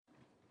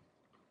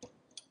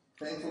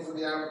Thankful for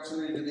the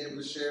opportunity to be able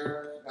to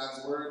share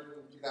God's word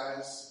with you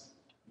guys.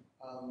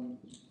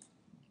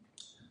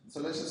 So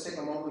let's just take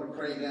a moment to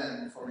pray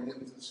again before we get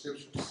into the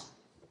scriptures.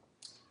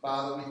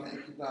 Father, we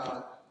thank you,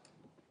 God.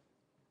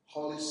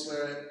 Holy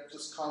Spirit,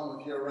 just come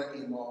with your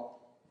wrecking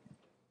ball.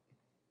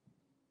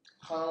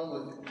 Come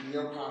with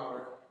your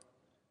power.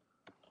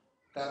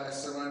 God, I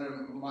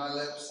surrender my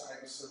lips.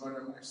 I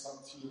surrender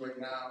myself to you right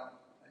now.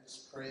 I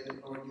just pray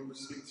that, Lord, you would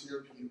speak to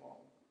your people.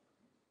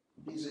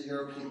 These are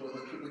your people,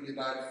 the people you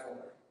died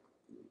for.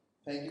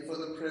 Thank you for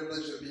the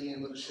privilege of being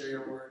able to share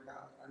your word,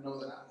 God. I know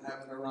that I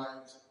haven't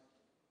arrived.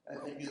 I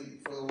thank you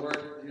for the work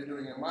that you're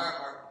doing in my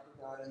heart,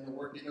 God, and the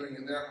work you're doing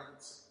in their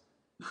hearts.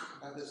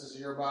 God, this is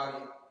your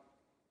body.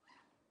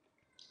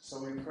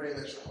 So we pray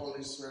that your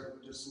Holy Spirit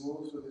would just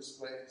move through this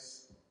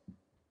place.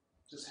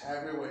 Just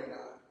have your way,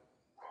 God.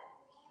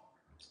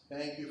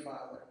 Thank you,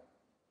 Father.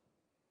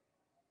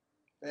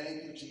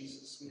 Thank you,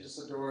 Jesus. We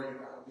just adore you,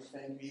 God. We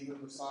thank you even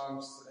for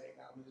songs today,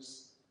 God. We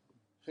just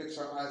fix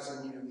our eyes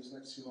on you in these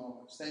next few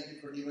moments. Thank you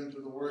for even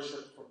through the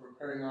worship for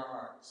preparing our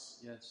hearts.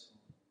 Yes.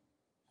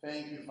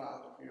 Thank you,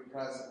 Father, for your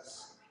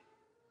presence.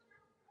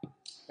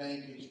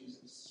 Thank you,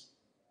 Jesus.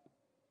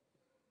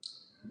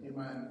 Amen.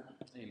 Amen.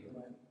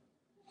 Amen.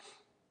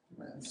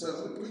 Amen.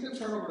 So we can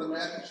turn over to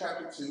Matthew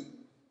chapter 2.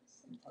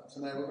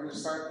 Tonight we're going to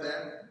start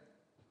there.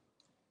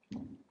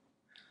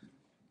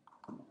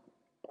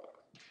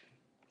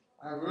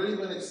 I've really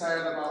been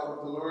excited about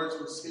what the Lord's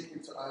been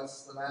speaking to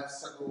us the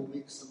last several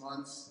weeks and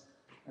months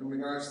in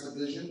regards to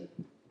vision.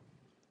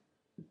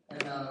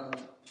 And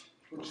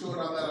we're chewing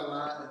on that a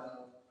lot. And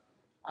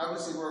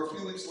obviously we're a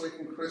few weeks away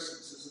from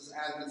Christmas. This is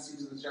Advent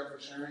season, as Jeff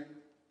was sharing.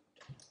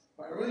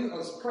 But I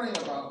was praying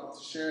about what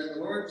to share, and the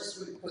Lord just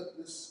really put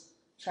this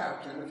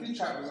chapter, and a few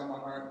chapters on my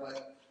heart,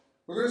 but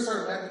we're going to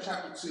start Matthew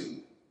chapter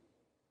 2.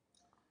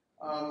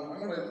 I'm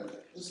going to,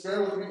 just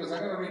bear with me because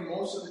I'm going to read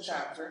most of the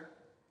chapter,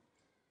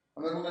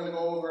 and then we're going to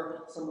go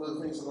over some of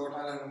the things the Lord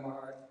highlighted in my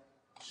heart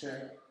to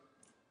share.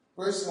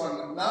 Verse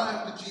 1, Now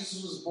after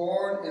Jesus was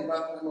born in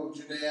Bethlehem of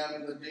Judea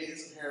in the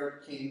days of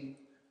Herod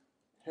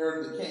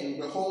the king,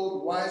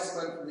 behold, wise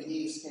men from the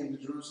east came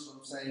to Jerusalem,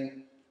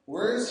 saying,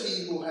 Where is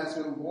he who has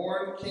been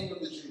born King of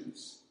the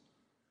Jews?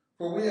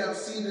 For we have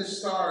seen his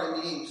star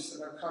in the east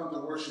and have come to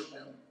worship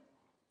him.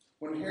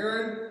 When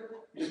Herod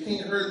the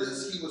king heard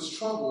this, he was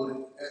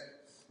troubled,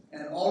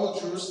 and all of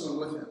Jerusalem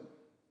with him.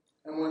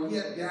 And when he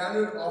had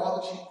gathered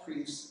all the chief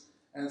priests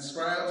and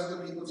scribes of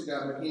the people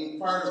together, he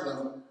inquired of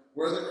them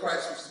where the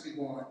Christ was to be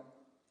born.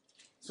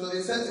 So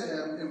they said to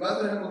him, In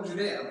Bethlehem of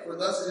Judea, for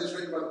thus it is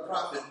written by the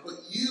prophet, But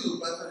you,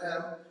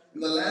 Bethlehem,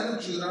 in the land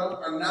of Judah,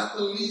 are not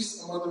the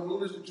least among the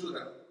rulers of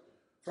Judah.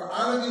 For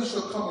out of you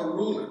shall come a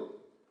ruler,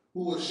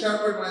 who will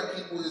shepherd my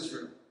people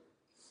Israel.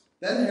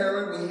 Then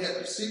Herod, when he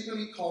had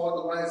secretly called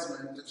the wise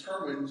men,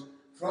 determined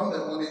from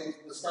them when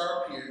the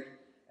star appeared,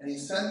 and he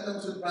sent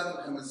them to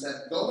Bethlehem and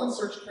said, Go and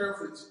search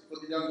carefully for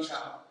the young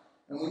child,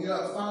 and when you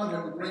have found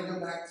him, bring him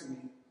back to me.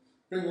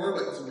 Bring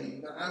word back to me,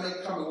 that I may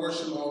come and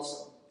worship him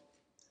also.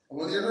 And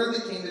when they heard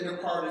the king, they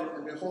departed,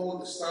 and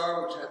behold, the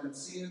star which had been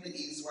seen in the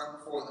east went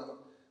before them,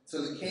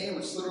 till it came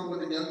and stood over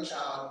the young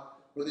child,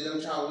 where the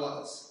young child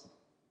was.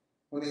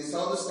 When they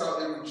saw the star,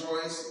 they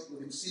rejoiced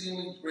with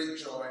exceedingly great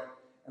joy.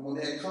 And when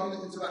they had come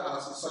into the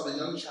house, they saw the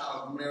young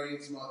child, Mary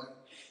his mother,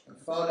 and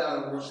fell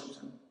down and worshipped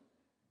him.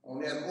 And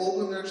when they had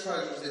opened their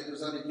treasures, they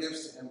presented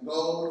gifts to him,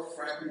 gold,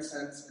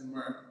 frankincense, and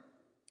myrrh.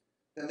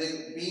 Then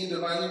they, being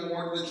divinely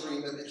warned in a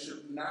dream that they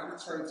should not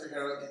return to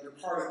Herod, they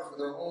departed for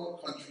their own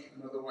country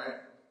another way.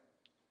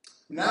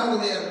 Now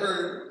when they had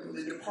heard,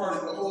 they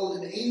departed,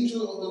 behold, an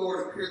angel of the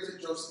Lord appeared to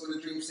Joseph in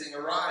a dream, saying,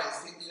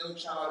 Arise, take the young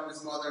child and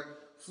his mother,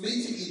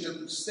 flee to Egypt,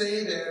 and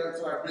stay there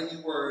until I bring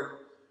you word.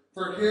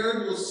 For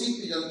Herod will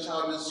seek the young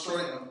child and destroy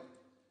him.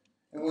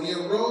 And when he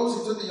arose,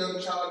 he took the young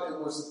child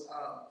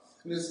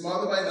and his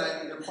mother by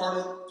night, and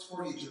departed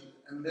for Egypt.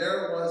 And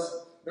there he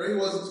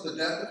was until the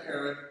death of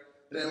Herod,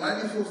 that it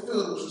might be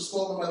fulfilled which was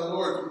spoken by the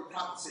Lord through the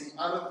prophet, saying,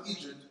 Out of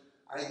Egypt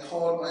I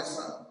called my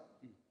son.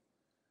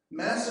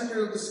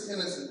 Massacre of the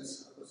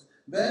innocents.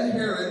 Then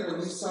Herod,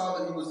 when he saw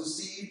that he was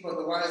deceived by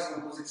the wise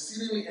men, was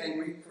exceedingly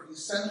angry, for he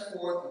sent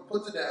forth and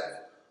put to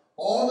death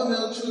all the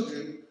male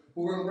children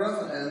who were in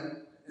Bethlehem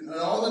and in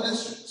all the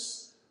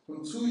districts,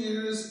 from 2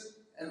 years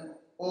and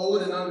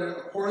old and under,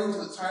 according to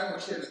the time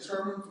which he had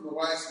determined from the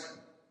wise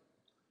men.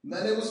 And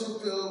then it was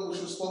fulfilled,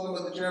 which was spoken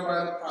by the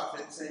Jeremiah the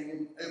prophet,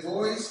 saying, A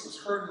voice was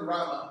heard in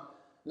Ramah,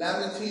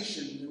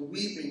 lamentation and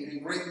weeping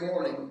and great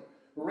mourning,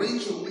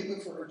 Rachel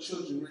weeping for her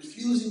children,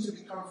 refusing to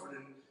be comforted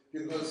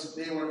because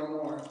they were no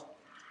more.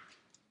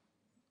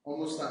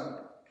 Almost done.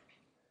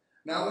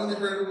 Now when they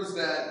heard it was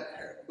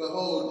that,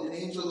 behold, an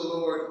angel of the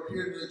Lord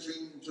appeared in a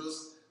dream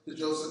to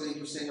Joseph, and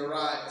he was saying,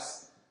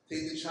 Arise,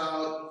 take the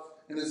child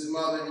and his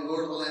mother, and go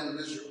to the land of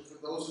Israel, for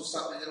those who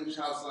sought the young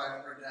child's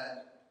life are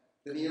dead.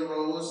 Then he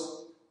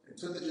arose and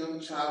took the young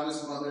child and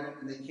his mother,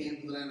 and they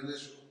came to the land of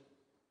Israel.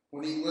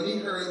 When he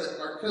heard that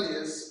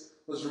Archelaus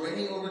was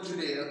reigning over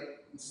Judea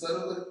instead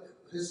of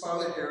his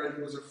father Herod,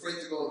 he was afraid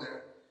to go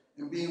there.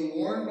 And being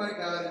warned by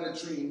God in a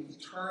dream, he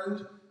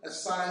turned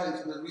aside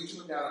into the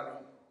region of Galilee,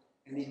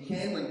 and he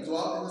came and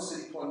dwelt in the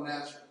city called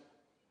Nazareth,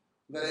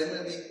 that it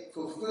may be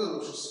fulfilled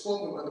which was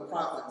spoken by the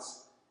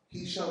prophets.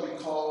 He shall be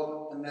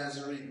called a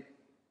Nazarene.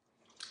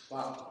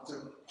 Wow, it's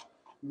an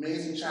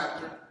amazing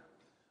chapter.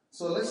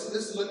 So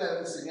let's look at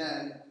this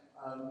again.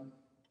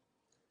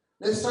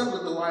 Let's start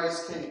with the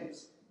wise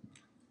kings.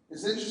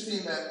 It's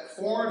interesting that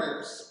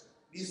foreigners,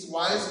 these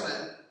wise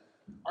men,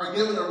 are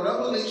given a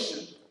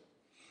revelation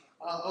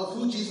of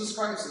who Jesus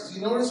Christ is.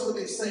 You notice what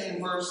they say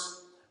in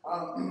verse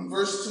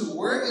 2.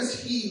 Where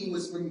is he who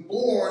has been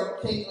born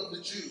King of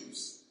the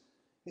Jews?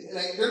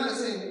 Like, they're not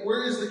saying,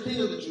 where is the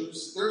King of the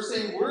Jews? They're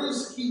saying, where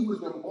is he who has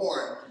been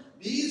born?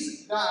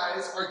 These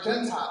guys are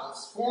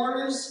Gentiles,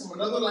 foreigners from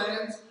another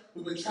land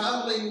who've been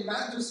traveling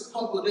not just a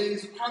couple of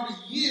days, but probably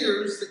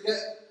years to get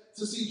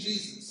to see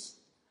Jesus.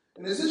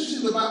 And it's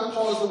interesting, the Bible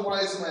calls them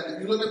wise men.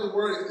 If you look at the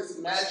word, it's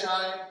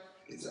magi.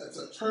 It's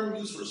a term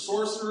used for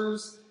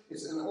sorcerers.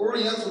 It's an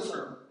oriental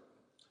term.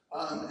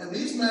 And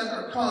these men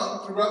are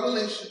come through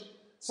revelation.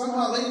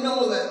 Somehow they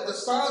know that the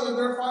star that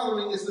they're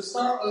following is the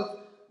star of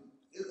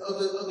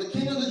the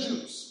King of the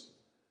Jews.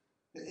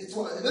 It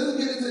doesn't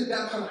get into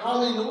depth on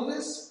how they know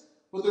this,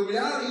 but the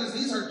reality is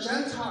these are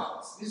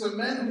Gentiles. These are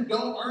men who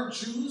aren't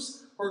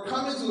Jews, who are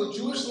coming to a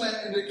Jewish land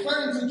and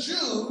declaring to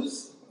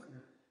Jews,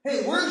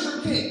 hey, where's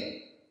your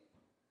king?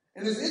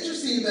 And it's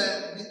interesting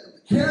that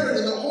Herod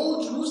and the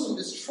whole Jerusalem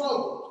is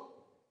troubled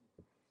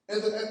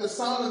at the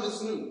sound of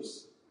this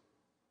news.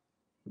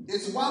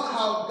 It's about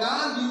how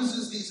God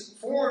uses these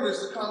foreigners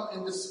to come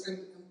and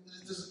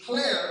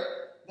declare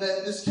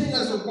that this king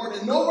has been born,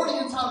 and nobody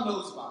in town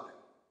knows about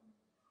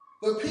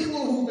it. The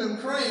people who've been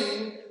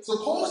praying,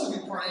 supposed to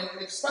be praying,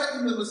 and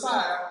expecting the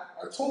Messiah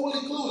are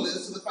totally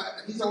clueless to the fact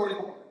that he's already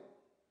born.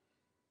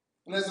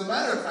 And as a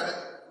matter of fact,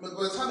 by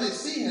the time they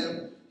see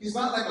him, he's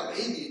not like a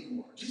baby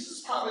anymore. Jesus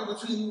is probably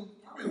between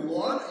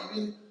 1,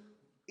 even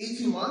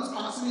 18 months,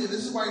 possibly. And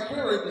this is why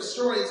Herod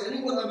destroys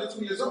anyone under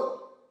 2 years old.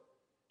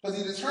 Because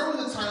he determined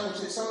the time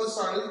which they saw this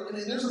started, and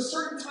there's a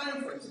certain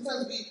time frame.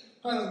 Sometimes we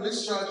kind of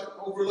misjudge,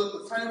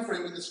 overlook the time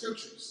frame in the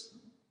scriptures.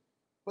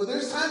 But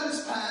there's time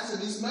that's passed,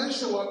 and these men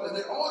show up, and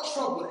they're all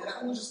troubled. And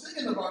I was just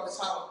thinking about this,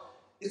 how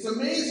it's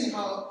amazing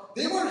how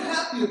they weren't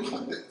happy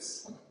about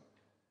this.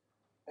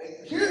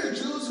 And here are the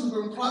Jews who've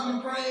been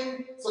probably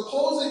praying,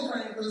 supposedly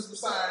praying for this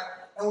Messiah,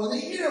 and when they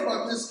hear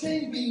about this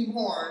king being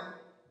born,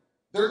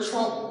 they're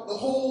troubled. The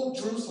whole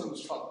Jerusalem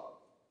is troubled.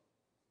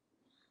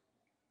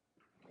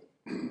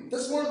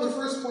 That's one of the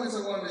first points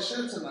I wanted to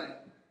share tonight.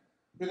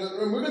 Because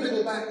we're going to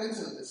go back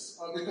into this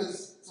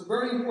because it's a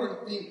very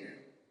important theme here.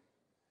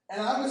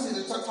 And obviously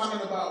they start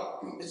talking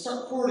about, they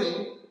start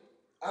quoting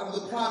out of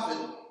the prophet,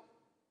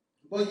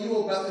 but you,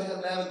 O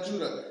Bethlehem, land of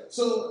Judah.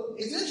 So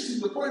it's interesting,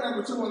 the point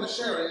number 2 I want to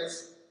share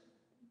is,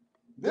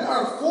 there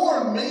are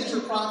 4 major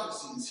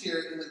prophecies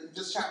here in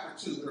just chapter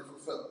 2 that are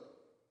fulfilled.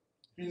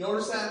 You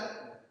notice that?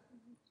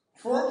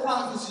 4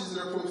 prophecies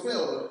that are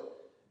fulfilled.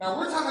 Now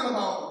we're talking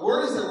about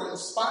words that were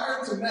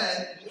inspired to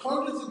men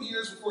hundreds of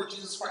years before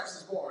Jesus Christ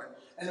is born.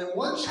 And in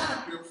one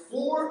chapter,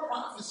 4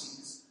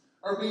 prophecies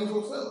are being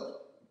fulfilled.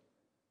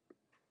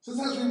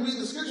 Sometimes we read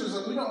the scriptures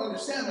and we don't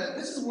understand that.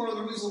 This is one of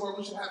the reasons why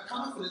we should have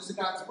confidence in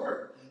God's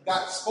word.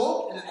 God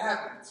spoke and it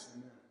happened.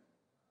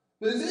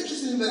 But it's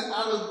interesting that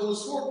out of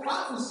those 4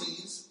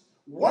 prophecies,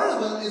 one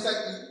of them is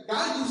that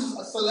God uses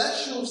a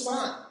celestial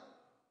sign.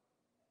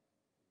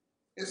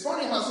 It's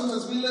funny how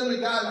sometimes we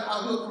limit God and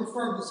how he'll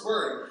confirm his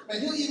word.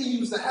 And he'll even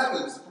use the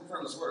heavens to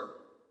confirm his word.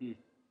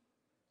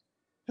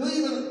 He'll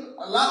even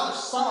allow a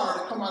star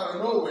to come out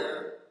of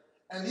nowhere,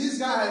 and these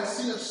guys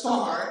see a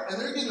star,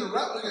 and they're getting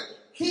revelation.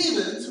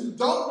 Heathens who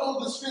don't know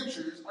the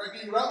scriptures are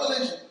getting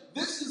revelation.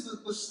 This is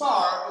the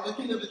star of the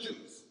King of the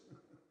Jews.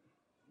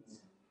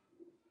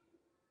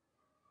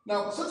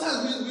 Now,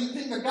 sometimes we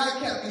think that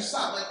God can't be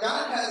stopped. Like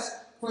God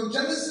has, from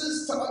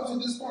Genesis to up to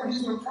this point,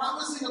 he's been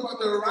promising about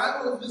the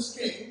arrival of this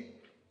king.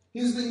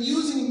 He's been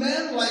using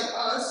men like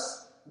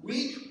us,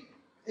 weak,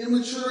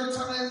 immature at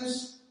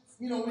times.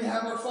 We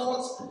have our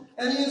faults.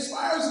 And he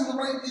inspires them to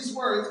write these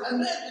words.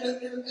 And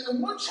then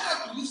in one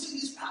chapter, you see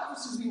these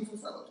prophecies being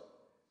fulfilled.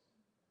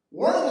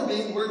 One of them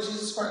being where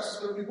Jesus Christ is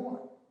going to be born.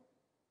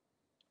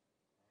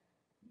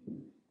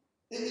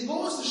 It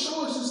goes to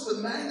show us just the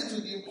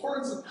magnitude, the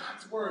importance of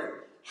God's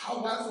word,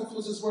 how God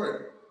fulfills his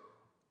word.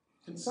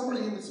 Can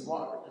somebody give me some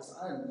water? Because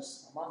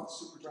my mouth is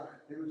super dry.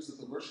 Maybe it's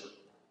the worship.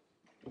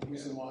 Give me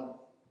some water.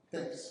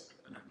 Thanks.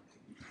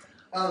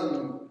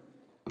 One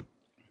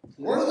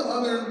of the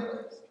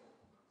other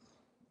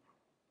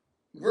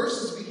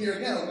verses we hear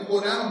again, we go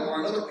down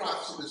more, another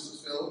prophecy that's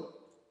fulfilled,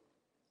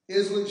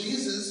 is when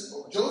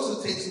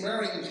Joseph takes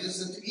Mary and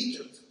Jesus into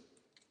Egypt.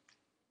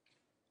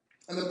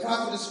 And the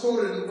prophet is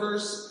quoted in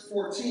verse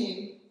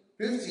 15,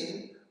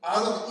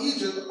 out of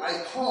Egypt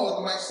I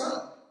called my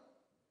son.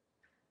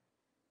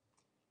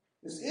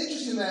 It's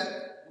interesting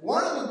that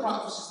one of the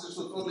prophecies that's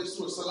fulfilled is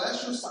through a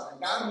celestial sign.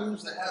 God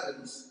moves the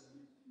heavens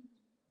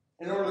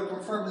in order to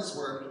confirm his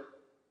word.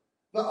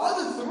 The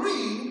other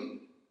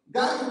 3,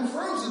 God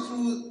confirms it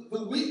through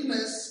the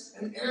weakness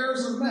and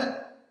errors of men.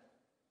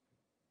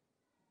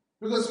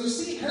 Because we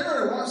see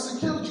Herod wants to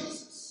kill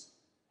Jesus.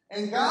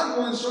 And God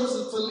warns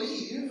Joseph to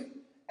leave,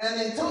 and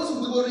he tells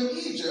him to go to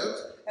Egypt,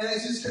 and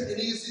as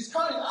he's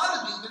coming out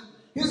of Egypt,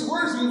 his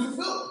words being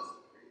fulfilled.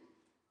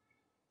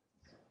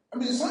 I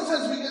mean,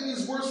 sometimes we get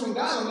these words from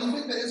God, and we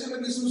think that it's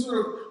going to be some sort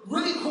of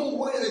really cool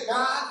way that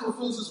God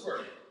fulfills his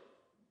word.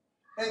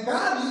 And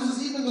God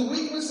uses even the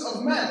weakness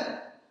of men,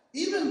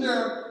 even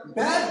their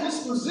bad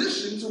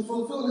disposition, to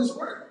fulfill his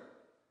word.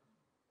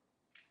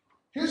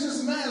 Here's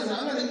this man saying,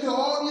 I'm going to kill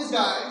all these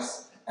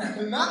guys,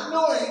 and not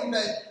knowing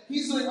that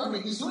he's doing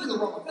the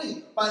wrong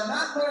thing, by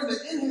not knowing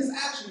that in his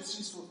actions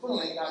he's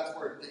fulfilling God's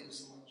word. Thank you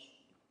so much.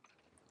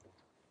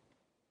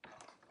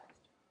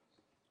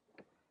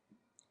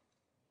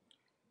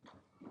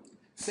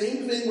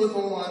 Same thing with the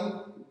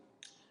one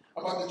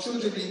about the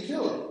children being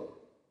killed.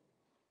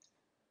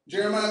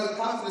 Jeremiah the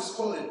prophet is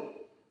quoted,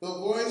 the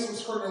voice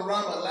was heard in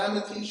Ramah,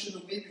 lamentation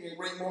and weeping and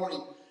great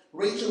mourning.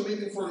 Rachel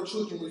weeping for her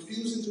children,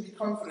 refusing to be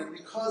comforted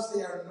because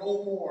they are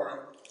no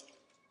more.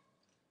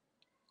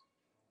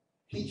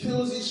 He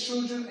kills these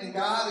children, and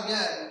God,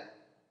 again,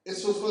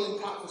 is fulfilling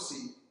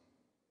prophecy.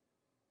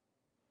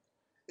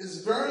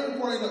 It's very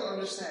important to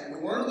understand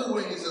that one of the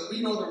ways that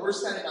we know that we're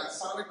standing on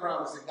solid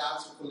ground is that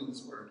God's fulfilling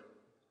his word.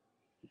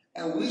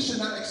 And we should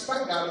not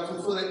expect God to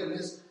fulfill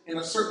it in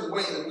a certain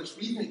way in which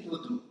we think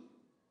he'll do.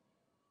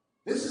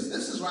 This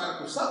is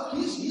radical stuff.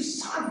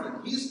 He's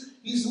sovereign.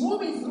 He's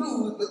moving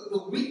through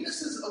the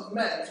weaknesses of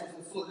men to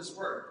fulfill his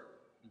word.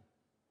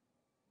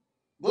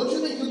 Don't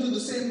you think he'll do the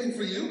same thing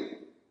for you?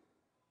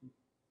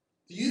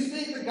 Do you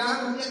think that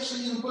God can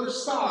actually even put a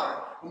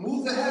star and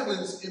move the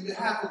heavens in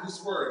behalf of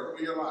his word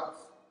over your life?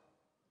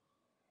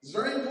 It's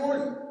very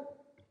important.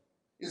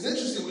 It's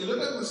interesting. When you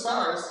look at the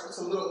stars, it's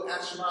a little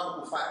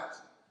astronomical fact.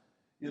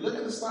 You look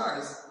at the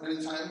stars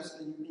many times,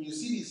 and you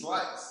see these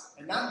lights,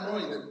 and not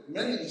knowing that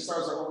many of these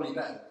stars are already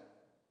dead.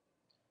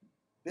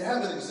 They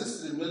haven't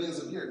existed in millions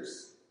of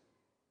years.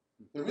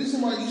 The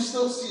reason why you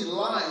still see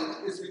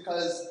light is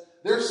because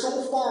they're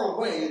so far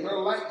away, their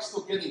light is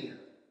still getting here.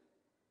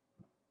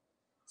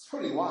 It's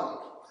pretty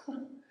wild.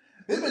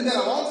 They've been dead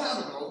a long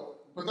time ago,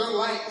 but their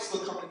light is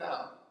still coming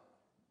down.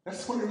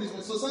 That's one of the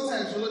reasons. So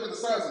sometimes you look at the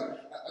stars and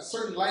a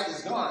certain light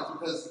is gone,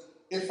 it's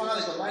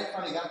because the light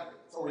finally got here.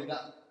 It's already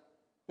gone.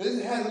 But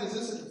it hasn't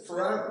existed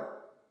forever.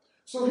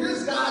 So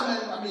here's God,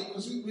 man. I mean,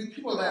 because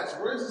people have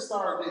asked, where's the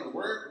Star of David?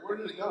 Where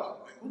did it go?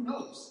 Like, who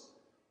knows?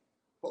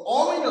 But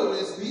all we know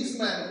is these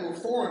men who were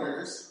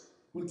foreigners,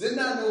 who did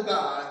not know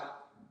God,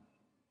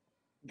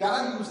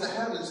 God used the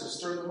heavens to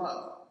stir them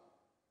up.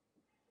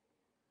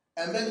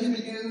 And then he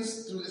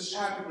begins through this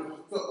chapter to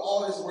fulfill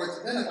all his words.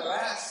 And then at the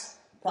last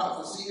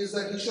prophecy is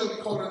that he shall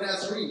be called a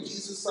Nazarene.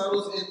 Jesus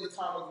settles in the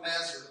town of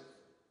Nazareth.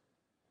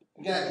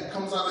 Again, he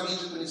comes out of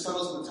Egypt and he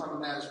settles in the town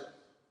of Nazareth.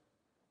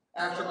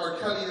 After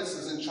Archelaus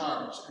is in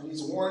charge, and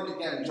he's warned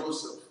again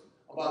Joseph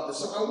about this.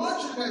 So I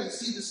want you to kind of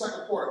see the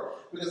second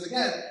part, because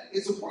again,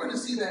 it's important to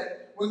see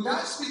that when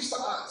God speaks to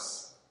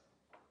us,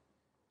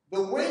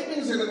 the way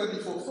things are going to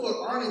be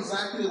fulfilled aren't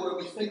exactly the way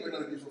we think they're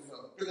going to be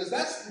fulfilled, because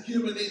that's the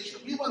human nature.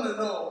 We want to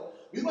know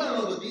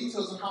the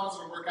details of how it's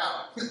going to work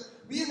out.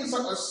 We even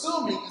start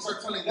assuming and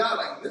start telling God,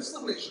 like, this is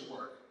the way it should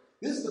work.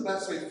 This is the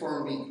best way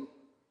for me.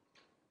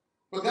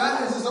 But God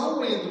has his own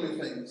way of doing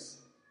things.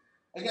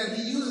 Again,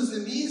 he uses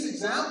in these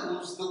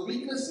examples the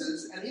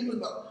weaknesses and even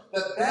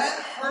the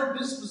bad hard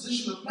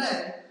disposition of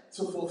men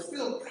to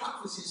fulfill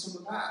prophecies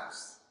from the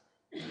past.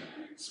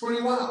 It's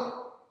pretty wild.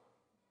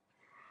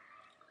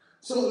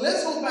 So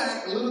let's go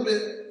back a little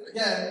bit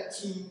again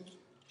to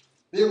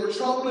they were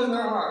troubled in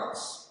their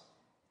hearts.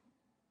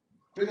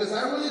 Because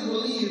I really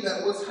believe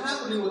that what's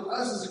happening with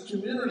us as a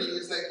community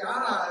is that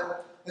God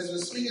has been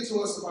speaking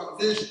to us about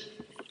vision.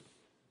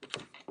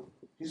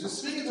 He's been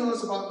speaking to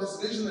us about this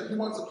vision that he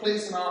wants to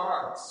place in our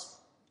hearts.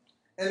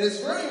 And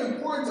it's very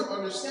important to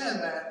understand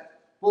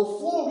that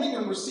before we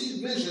can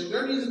receive vision,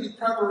 there needs to be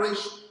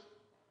preparation.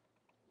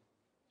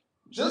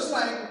 Just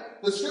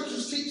like the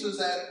scriptures teach us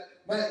that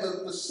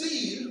the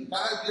seed,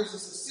 God gives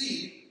us a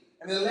seed,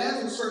 and it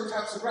lands on certain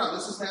types of ground.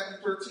 This is Matthew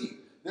 13.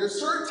 There are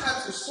certain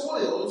types of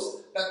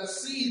soils that the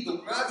seed,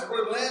 God's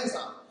word, lands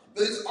on.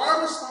 But it's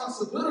our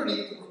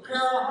responsibility to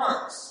prepare our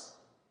hearts.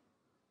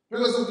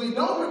 Because if we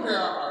don't prepare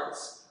our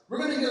hearts, we're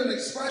going to get an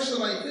expression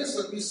like this,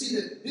 that we see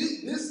that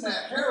this man,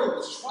 Herod,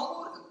 was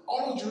troubled, and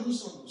all of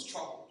Jerusalem was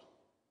troubled.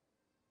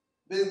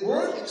 They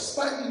weren't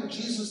expecting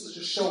Jesus to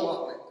just show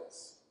up like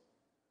this.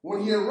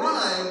 When he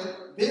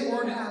arrived, they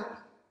weren't happy.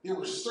 They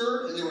were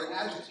stirred and they were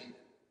agitated.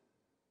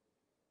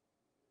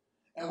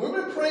 And we've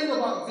been praying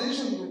about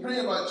vision, we've been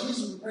praying about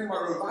Jesus, we've been praying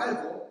about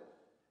revival,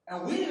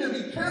 and we need to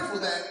be careful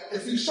that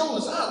if he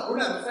shows up, we're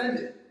not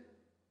offended.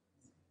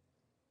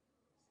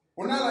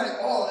 We're not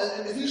like,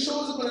 and if he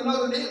shows up in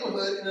another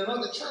neighborhood, in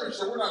another church,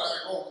 then we're not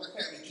like, that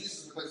can't be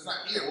Jesus because it's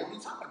not here. What are we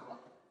talking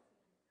about?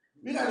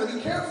 We got to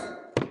be careful.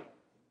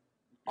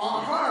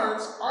 Our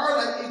hearts are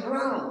like a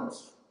ground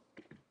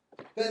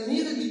that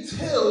need to be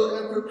tilled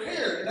and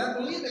prepared. And I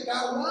believe that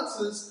God wants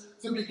us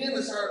to begin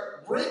to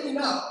start breaking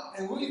up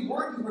and really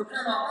working,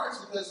 preparing our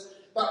hearts, because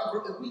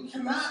we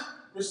cannot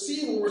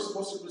receive what we're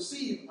supposed to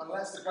receive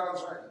unless the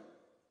ground's ready.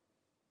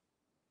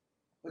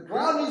 The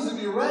ground needs to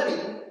be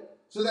ready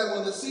so that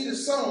when the seed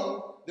is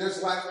sown,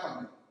 there's life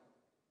coming.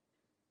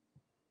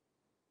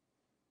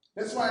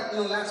 That's why,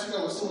 last week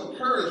I was so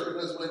encouraged,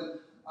 because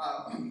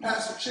when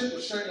Pastor Chip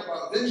was sharing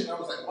about vision, I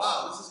was like,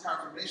 wow, this is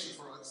confirmation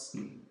for us.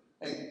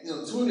 And,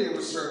 Tunde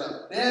was stirred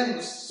up. Dan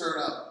was stirred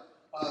up.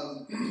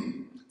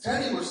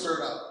 Teddy was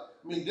stirred up.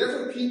 I mean,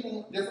 different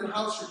people, different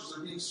house churches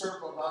are being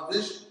stirred up about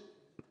vision.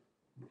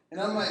 And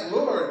I'm like,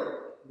 Lord,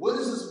 what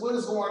is this? What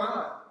is going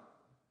on?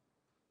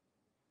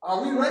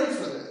 Are we ready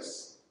for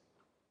this?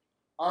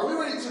 Are we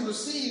ready to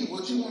receive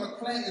what you want to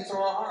plant into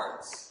our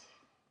hearts?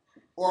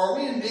 Or are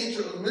we in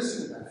danger of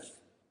missing that?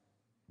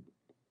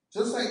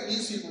 Just like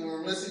these people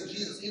were missing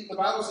Jesus. The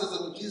Bible says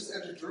that when Jesus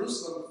entered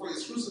Jerusalem before he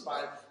was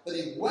crucified, that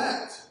he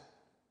wept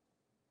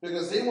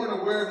because they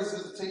weren't aware of his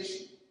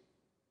visitation.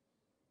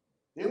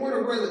 They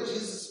weren't aware that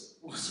Jesus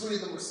was really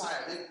the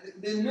Messiah.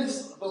 They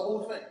missed the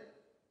whole thing.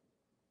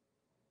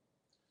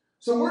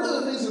 So one of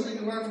the things that we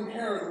can learn from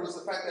Herod was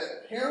the fact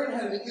that Herod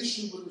had an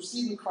issue with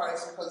receiving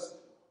Christ because,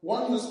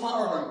 one, he was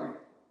power hungry.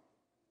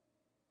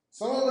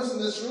 Some of us in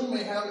this room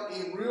may have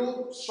a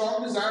real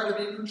strong desire to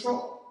be in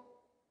control.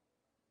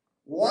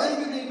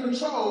 Wanting to be in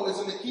control is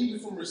going to keep you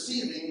from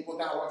receiving what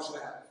God wants you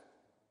to have.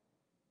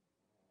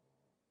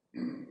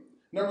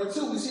 Number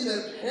two, we see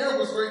that Herod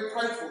was very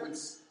prideful.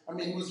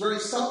 He was very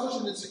selfish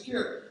and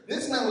insecure.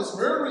 This man was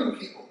murdering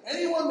people.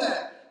 Anyone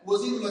that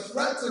was even a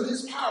threat to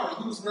his power,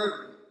 he was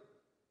murdering.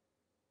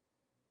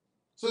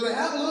 So to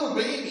have a little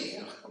baby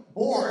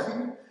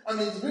born, to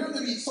be able to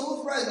be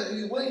so threatened that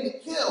he was willing to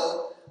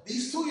kill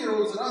these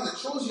 2-year-olds and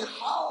others, shows you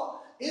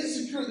how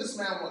insecure this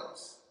man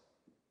was.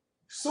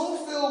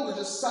 So filled with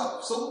just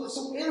self,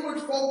 so inward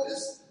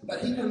focused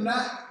that he could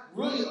not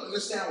really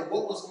understand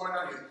what was going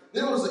on here.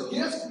 There was a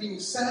gift being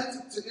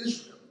sent to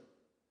Israel,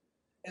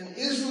 and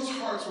Israel's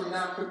hearts were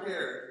not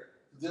prepared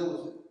to deal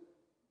with it.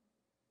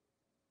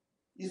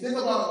 You think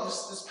about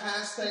this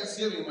past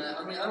Thanksgiving, man.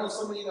 I know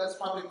some of you guys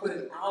probably put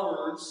in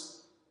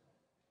hours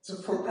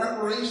for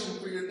preparation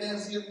for your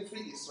Thanksgiving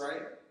feast,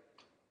 right?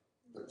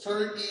 The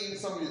turkey,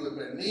 some of you the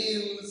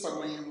pernil,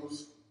 some of you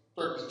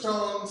turkey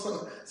chunks,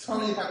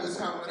 some of you have this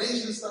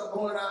combination stuff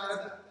going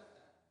on.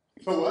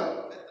 For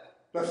what?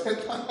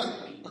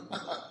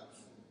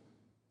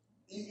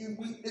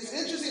 It's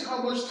interesting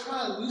how much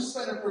time we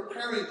spend in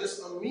preparing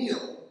just a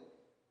meal,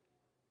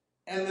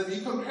 and if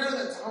you compare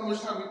that to how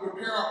much time we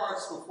prepare our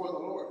hearts before the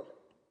Lord.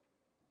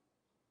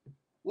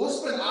 We'll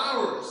spend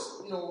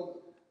hours,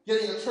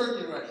 getting a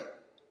turkey ready,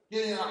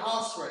 getting our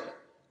house ready,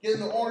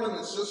 getting the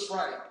ornaments just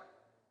right.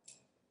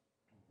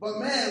 But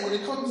man, when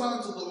it comes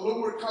down to the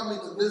Lord coming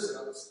to visit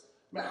us,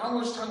 man, how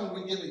much time are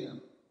we giving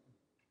him?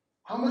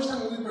 How much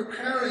time are we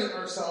preparing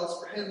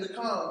ourselves for him to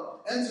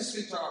come and to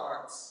speak to our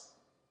hearts?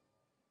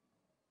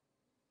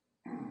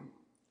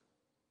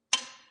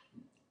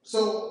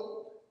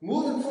 So,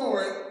 moving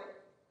forward,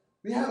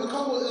 we have a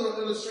couple of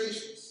little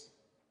illustrations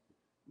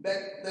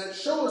that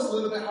show us a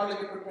little bit how to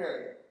get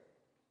prepared.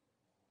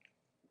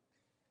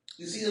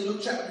 You see in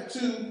Luke chapter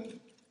 2,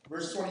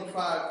 verse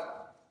 25,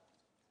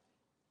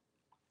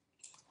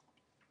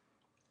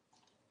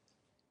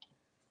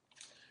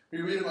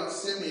 we read about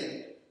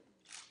Simeon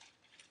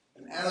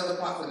and Anna the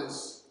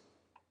prophetess.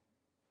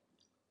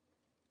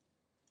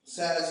 It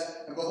says,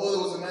 and behold,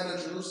 there was a man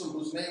in Jerusalem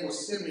whose name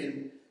was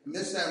Simeon, and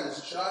this man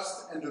was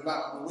just and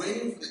devout,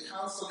 waiting for the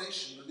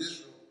consolation of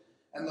Israel.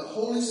 And the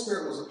Holy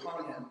Spirit was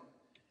upon him.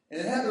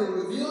 And it had been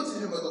revealed to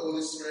him by the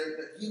Holy Spirit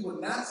that he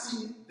would not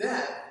see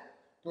death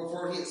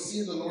before he had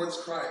seen the Lord's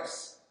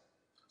Christ.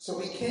 So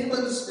he came by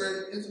the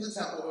Spirit into the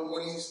temple,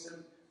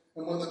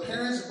 and when the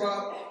parents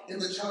brought in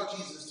the child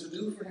Jesus to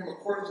do for him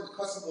according to the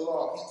custom of the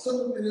law, he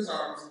took him in his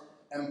arms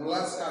and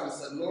blessed God and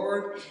said,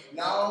 Lord,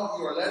 now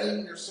you are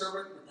letting your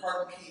servant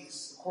depart in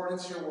peace according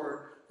to your word.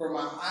 For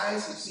my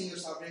eyes have seen your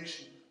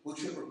salvation,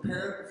 which you have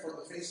prepared before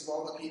the face of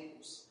all the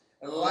peoples,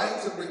 a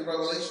light to bring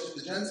revelation to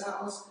the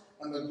Gentiles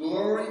and the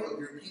glory of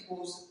your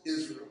peoples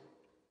Israel.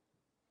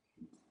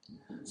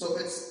 So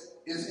it's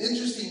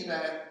interesting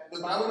that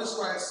the Bible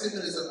describes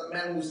Simeon as a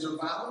man who's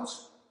devout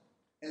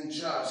and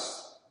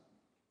just,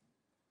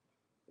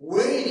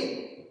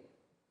 waiting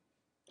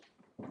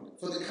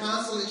for the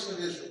consolation of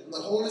Israel. And the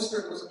Holy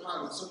Spirit was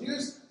upon him. So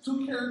here's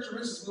two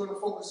characteristics we want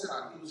to focus in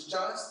on. He was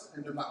just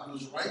and devout. He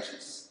was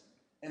righteous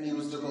and he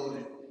was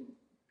devoted.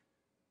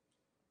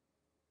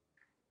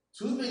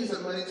 Two things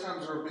that many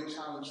times are a big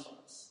challenge for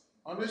us.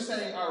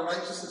 Understanding our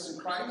righteousness in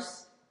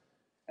Christ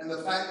and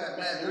the fact that,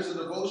 man, there's a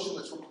devotion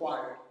that's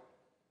required.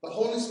 The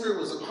Holy Spirit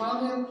was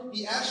upon him.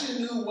 He actually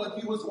knew when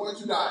he was going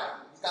to die.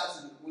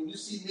 When you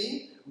see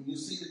me, when you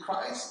see the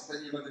Christ,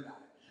 then you're going to die.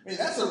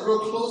 That's a real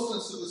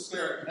closeness to the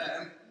Spirit,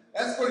 man.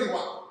 That's pretty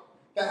wild.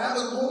 To have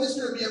the Holy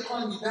Spirit be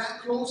upon you that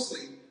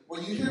closely,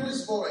 when you hear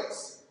his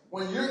voice,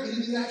 when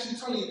he's actually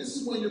telling you, this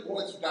is when you're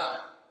going to die.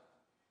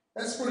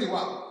 That's pretty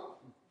wild.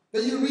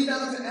 Then you read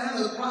down to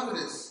Anna, the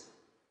prophetess.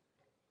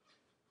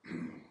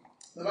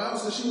 The Bible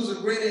says she was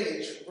of great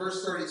age,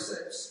 verse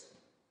 36,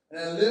 and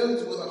had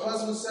lived with a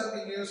husband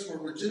 7 years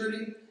from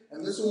virginity,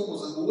 and this woman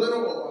was a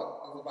widow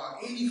of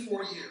about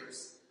 84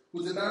 years,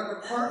 who did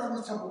not depart from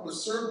the temple, but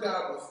served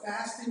God with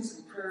fastings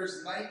and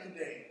prayers night and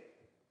day.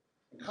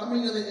 And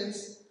coming in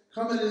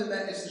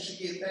that instant,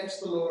 she gave thanks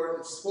to the Lord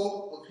and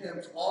spoke of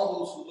him to all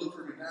those who looked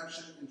for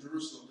redemption in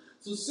Jerusalem.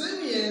 So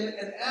Simeon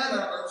and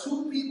Anna are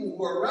two people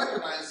who are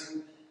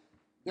recognizing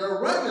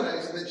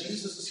that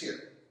Jesus is here.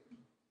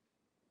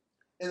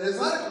 And it's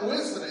not a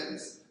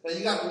coincidence that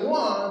you got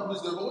one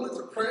who's devoted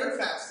to prayer and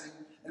fasting,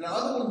 and the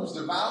other one who's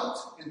devout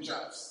and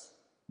just.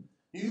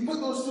 You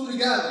put those two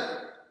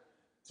together,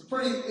 it's a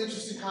pretty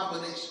interesting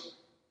combination.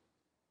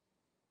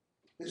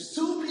 There's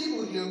two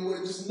people here who are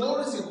just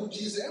noticing who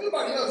Jesus is.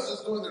 Everybody else is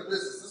just doing their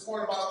business. This is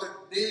more about their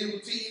daily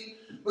routine.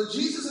 But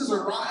Jesus has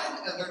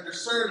arrived and they're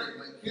discerning.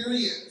 Like, here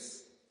he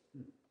is.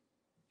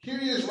 Here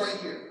he is right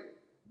here.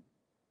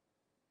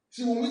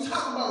 See, when we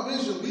talk about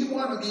vision, we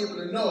want to be able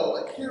to know,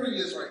 like, here he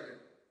is right here.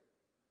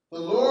 The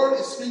Lord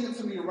is speaking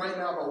to me right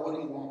now about what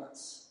he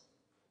wants.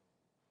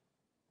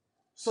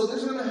 So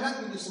there's going to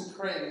have to be some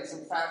praying and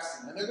some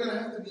fasting. And there's going to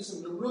have to be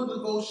some real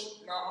devotion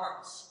in our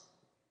hearts.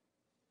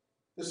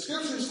 The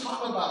scriptures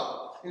talk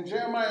about, in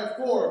Jeremiah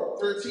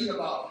 4:13,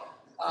 about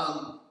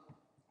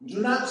do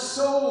not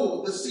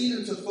sow the seed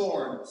into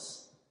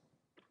thorns.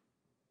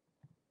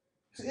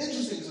 It's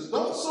interesting. It says,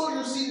 don't sow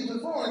your seed into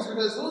thorns,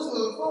 because those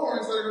are the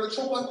thorns that are going to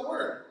choke out the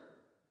word.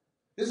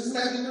 This is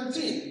Matthew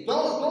 13.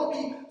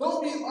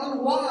 Don't be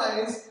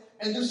unwise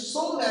and just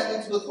sow that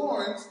into the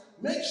thorns.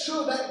 Make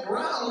sure that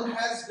ground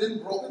has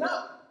been broken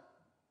up.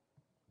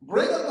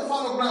 Break up the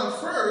fallow ground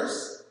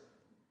first.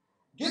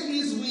 Get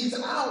these weeds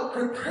out.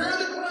 Prepare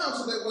the ground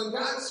so that when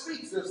God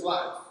speaks, there's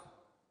life.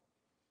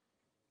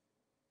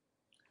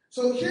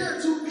 So here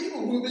are two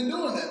people who've been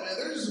doing that, man.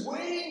 They're just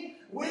waiting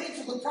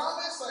for the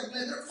promise. Like,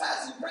 man, they're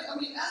fasting, praying. I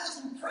mean,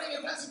 Anna's been praying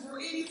and fasting for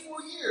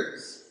 84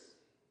 years.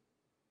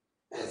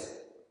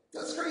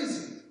 That's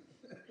crazy.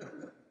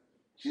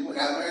 She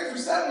got married for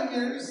 7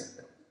 years.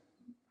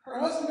 Her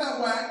husband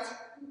got whacked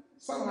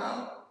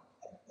somehow.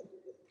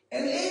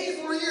 And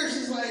 84 years,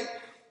 she's like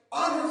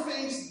on her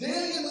face,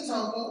 daily in the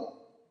temple.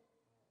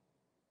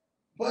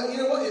 But you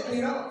know what? It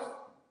paid off.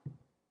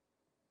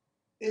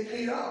 It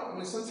paid off. I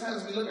mean,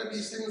 sometimes we look at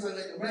these things and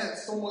think, man,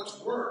 it's so much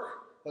work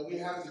that we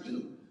have to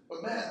do.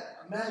 But man,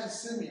 imagine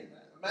Simeon,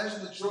 man.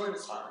 Imagine the joy in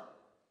his heart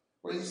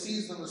where he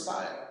sees the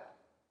Messiah.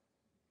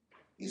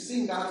 He's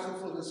seeing God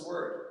fulfill his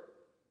word.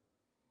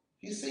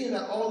 He's seeing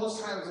that all those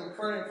times in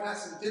prayer and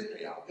fasting did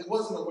pay off. It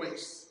wasn't a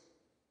waste.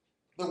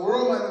 The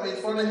world might have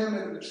made fun of him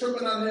and been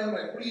tripping on him.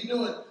 Like, what are you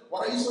doing?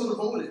 Why are you so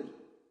devoted?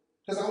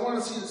 Because I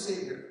want to see the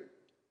Savior.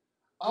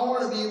 I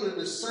want to be able to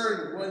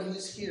discern when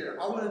he's here.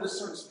 I want to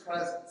discern his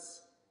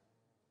presence.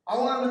 I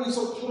want him to be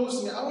so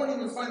close to me. I want to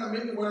even find out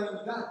maybe when I'm going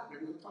to die.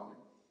 Maybe he'll tell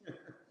me.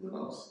 Who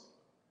knows?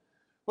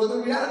 But the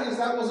reality is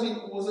that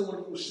wasn't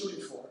what he was shooting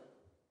for.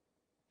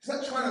 He's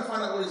not trying to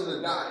find out when he's going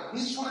to die.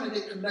 He's trying to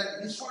get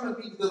connected. He's trying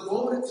to be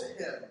devoted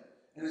to him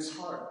in his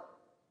heart.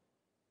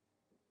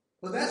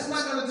 But that's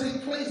not going to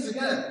take place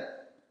again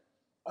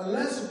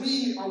unless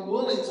we are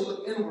willing to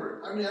look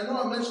inward. I mean, I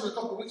know I mentioned a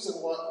couple weeks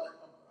ago,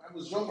 I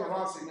was joking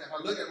around saying, man, if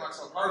I look at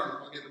myself hard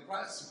enough, I'll get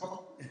depressed.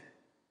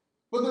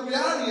 But the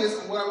reality is,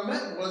 what I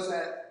meant was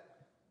that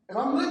if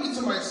I'm looking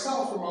to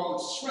myself for my own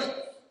strength,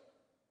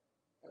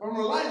 if I'm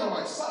relying on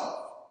myself,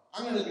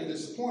 I'm going to be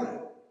disappointed.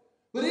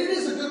 But it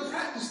is a good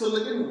practice to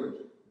look inward.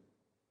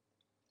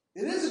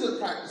 It is a good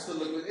practice to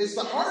look inward. It's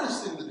the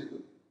hardest thing to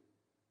do.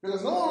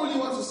 Because no one really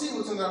wants to see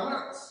what's in their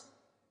hearts.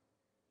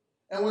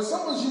 And when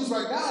someone's used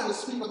by God to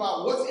speak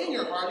about what's in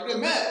your heart, you get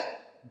mad.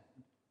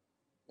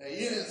 And then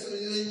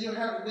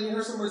you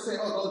hear somebody say,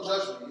 oh, don't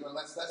judge me. You know,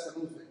 that's the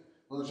new thing.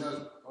 Don't judge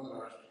me. Don't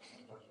judge me.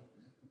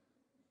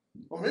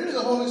 Or maybe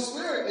the Holy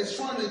Spirit is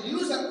trying to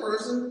use that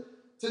person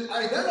to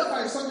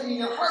identify something in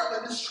your heart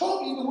that is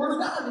choking the Word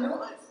of God in your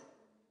life.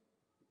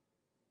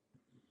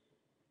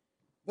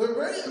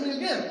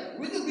 Again,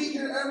 we could be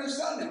here every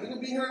Sunday. We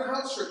could be here in a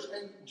house church,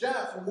 and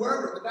Jeff, or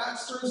wherever, the God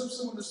stirs up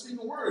someone to speak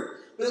a word.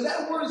 But if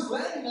that word is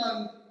landing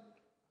on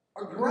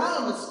a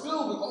ground that's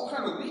filled with all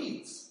kinds of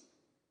weeds,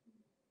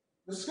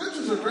 the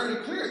scriptures are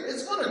very clear.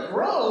 It's going to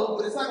grow,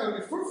 but it's not going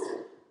to be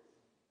fruitful.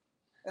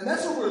 And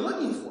that's what we're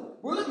looking for.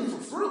 We're looking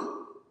for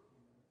fruit.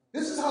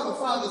 This is how the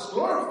Father is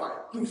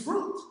glorified, through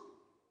fruit.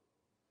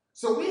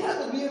 So we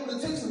have to be able to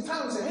take some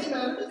time and say, hey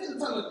man, let me take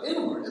the time to look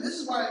inward. And this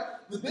is why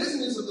the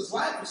busyness of this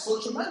life is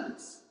so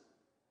tremendous.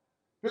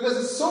 Because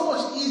it's so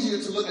much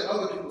easier to look at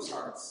other people's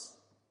hearts.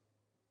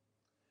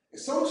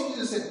 It's so much easier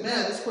to say,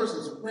 man, this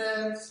person's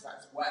this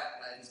guy's whack,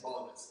 man, he's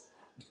bogus.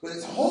 But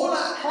it's a whole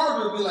lot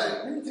harder to be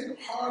like, let me take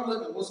a hard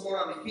look at what's going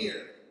on in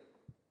here.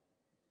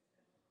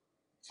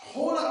 It's a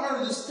whole lot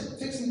harder to just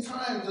take some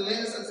time to lay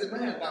aside and say,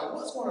 man, God,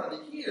 what's going on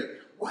in here?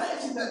 Why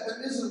is it that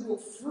there isn't real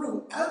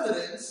fruit,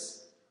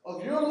 evidence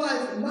of your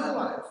life and my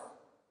life?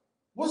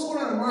 What's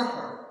going on in my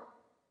heart?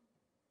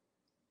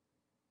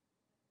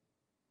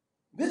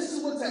 This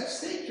is what's at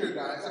stake here,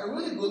 guys. I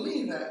really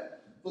believe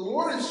that the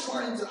Lord is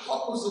trying to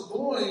help us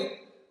avoid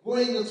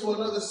going into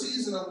another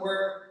season of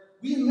where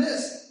we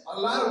miss a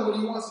lot of what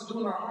he wants to do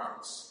in our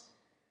hearts.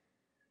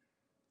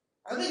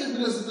 I think it's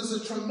because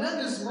there's a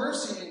tremendous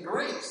mercy and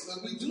grace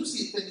that we do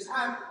see things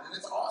happen, and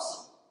it's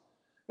awesome.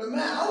 But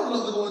man, I would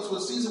love to go into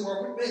a season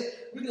where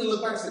we can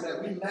look back and say,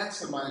 man, we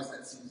maximized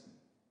that season.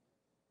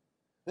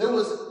 There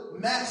was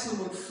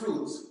maximum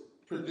fruit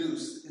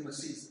produced in the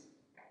season.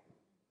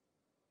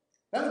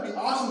 That would be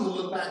awesome to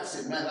look back and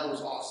say, man, that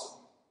was awesome.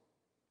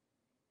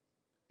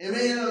 It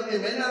may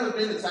not have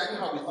been exactly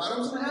how we thought it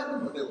was going to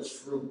happen, but there was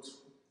fruit.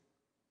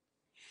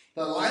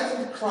 The life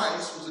of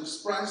Christ was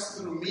expressed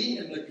through me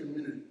and the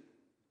community.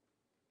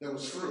 There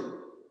was fruit.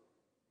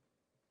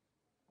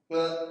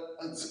 But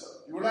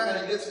we're not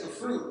going to get to the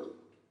fruit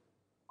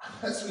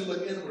unless we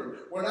look inward.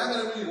 We're not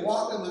going to really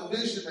walk in the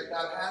vision that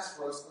God has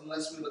for us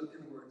unless we look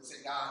inward and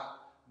say, God,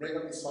 break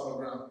up this fallow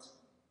ground.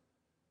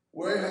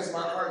 Where has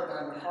my heart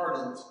gotten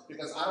hardened?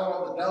 Because I don't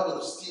want the devil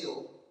to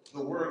steal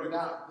the word of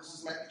God. This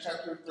is Matthew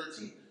chapter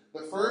 13.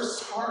 The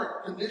first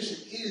heart condition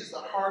is the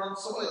hardened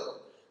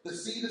soil. The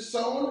seed is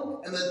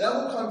sown, and the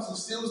devil comes and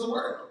steals the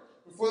word.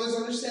 Before there's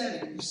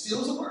understanding, he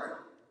steals the word.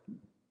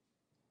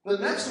 The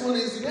next one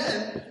is,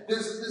 again,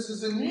 this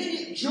is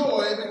immediate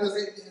joy because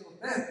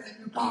man, thank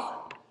you,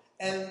 God.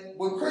 And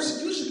when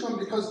persecution comes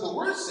because of the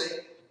word's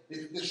sake,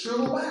 they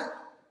shrivel back.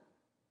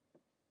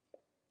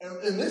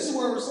 And this is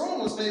where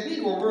some of us may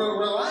be, where we're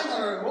relying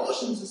on our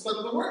emotions instead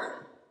of the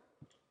word.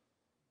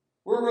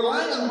 We're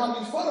relying on how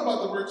we felt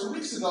about the word 2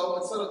 weeks ago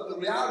instead of the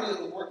reality of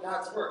the word,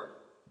 God's word.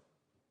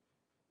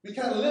 We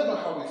can't live on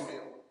how we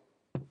feel.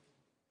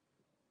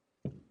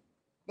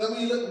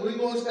 Then we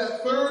go into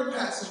that third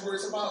passage where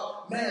it's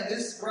about, man,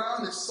 this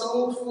ground is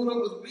so full up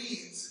with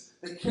weeds.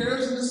 The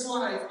cares of this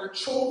life are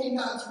choking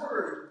God's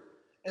word,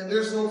 and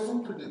there's no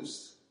fruit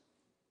produced.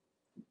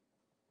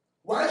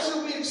 Why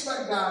should we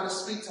expect God to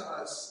speak to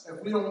us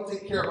if we don't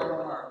take care of our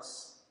own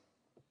hearts?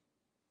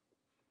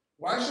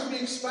 Why should we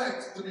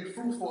expect to be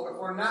fruitful if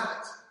we're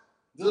not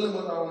dealing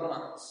with our own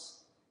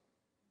hearts?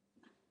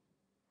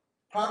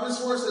 Proverbs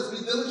 4 says,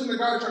 be diligent to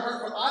guard your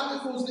heart, for out of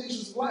it flows the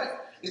issues of life.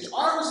 It's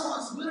our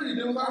responsibility to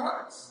deal with our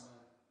hearts.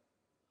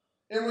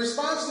 In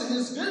response to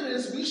his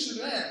goodness, we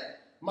should,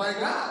 my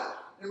God,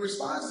 in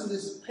response to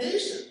his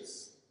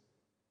patience,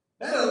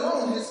 that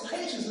alone, his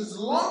patience, his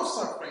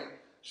long-suffering,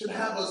 should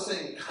have us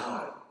saying,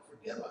 God,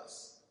 forgive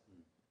us.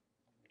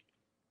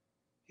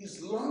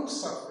 His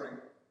long-suffering,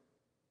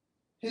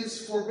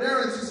 his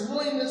forbearance, his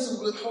willingness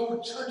to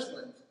withhold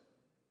judgment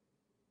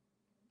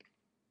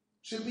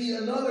should be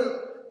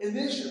another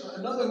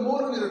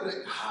motivator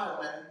that,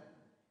 God, man,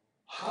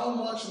 how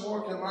much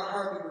more can my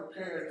heart be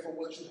prepared for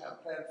what you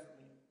have planned for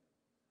me,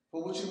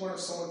 for what you want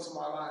to sow into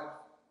my life?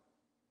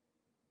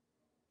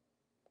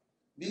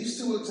 These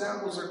two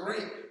examples are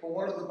great, but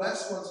one of the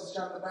best ones is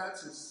John the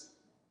Baptist.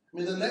 I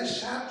mean, the next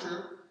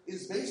chapter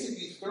is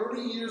basically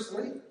 30 years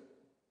later.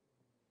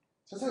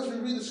 Sometimes we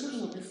read the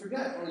scriptures and we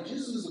forget. I mean,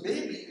 Jesus was a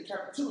baby in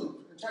chapter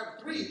 2. In chapter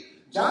 3,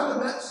 John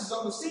the Baptist is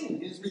on the scene.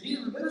 He's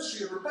beginning the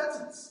ministry of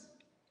repentance.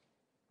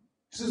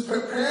 He says,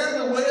 prepare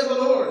the way of the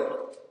Lord.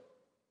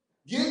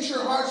 Get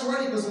your hearts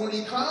ready, because when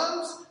he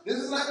comes, this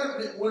is not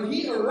going to be, when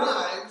he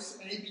arrives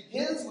and he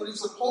begins what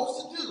he's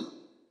supposed to do,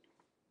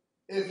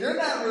 if you're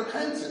not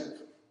repentant,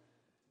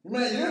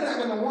 man, you're not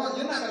going to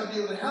be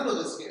able to handle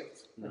this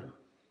gift. No.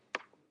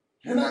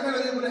 You're not going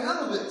to be able to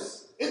handle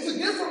this. It's a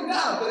gift from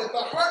God, but if the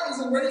heart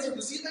isn't ready to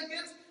receive that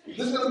gift,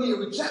 there's going to be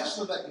a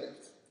rejection of that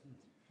gift.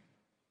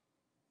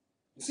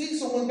 See,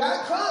 so when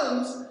God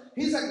comes,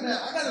 he's like, man,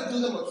 I got to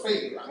do them a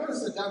favor. I'm going to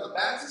send John the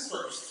Baptist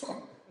first,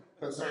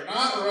 because they're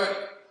not ready.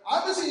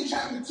 Obviously, in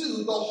chapter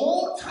 2, the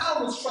whole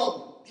town was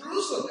troubled.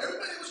 Jerusalem,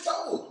 everybody was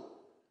troubled.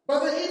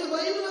 But they even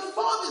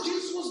thought that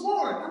Jesus was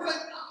born. They were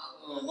like,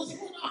 oh, what's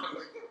going on?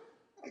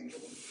 Like,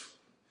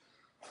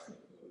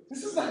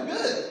 this is not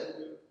good.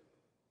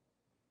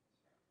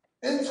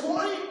 And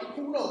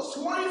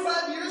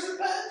 25 years have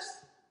passed?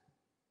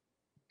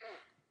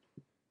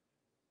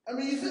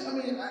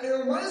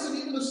 It reminds me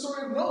of even the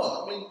story of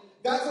Noah.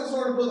 God tells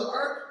Noah to build the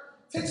ark.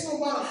 It takes him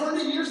about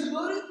 100 years to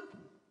build it.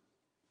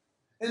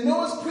 And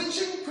Noah's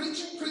preaching for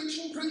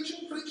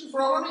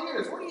 100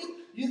 years. What do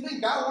you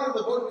think God wanted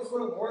the boat to be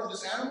full of more than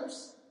just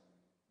animals?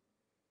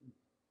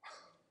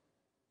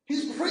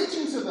 He's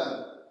preaching to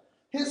them.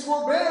 His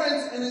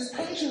forbearance and his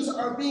patience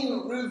are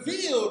being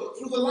revealed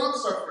through the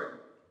long-suffering.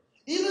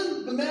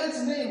 Even the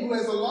man's name who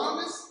has the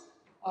longest,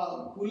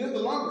 who lived the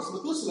longest,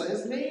 Methuselah,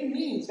 his name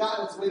means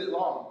God has waited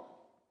long.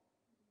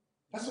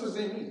 That's what his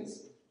name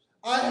means.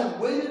 I have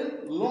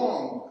waited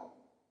long.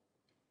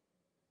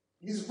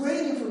 He's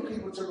waiting for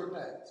people to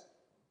repent.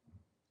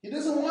 He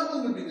doesn't want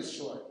them to be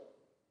destroyed.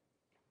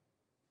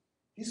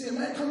 He said,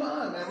 man, come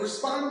on, man.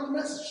 Respond to the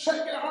message.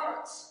 Check your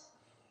hearts.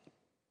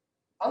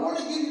 I want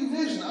to give you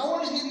vision. I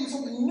want to give you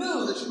something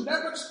new that you've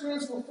never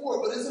experienced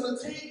before, but it's going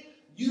to take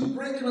you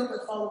breaking up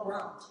that fallow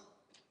ground.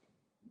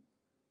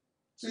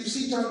 So you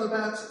see John the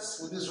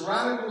Baptist with his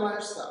radical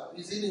lifestyle.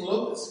 He's eating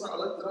locusts. I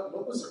looked it up.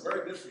 Locusts are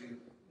very good for you.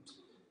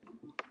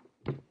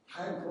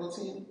 High in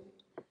protein.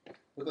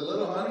 With a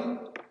little honey,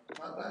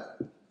 not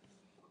bad.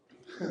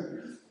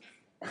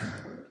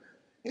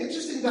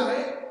 Interesting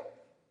diet.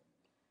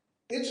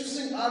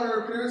 Interesting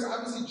outer appearance.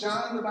 Obviously,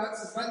 John the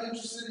Baptist is not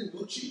interested in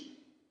Gucci.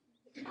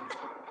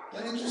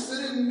 Not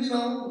interested in,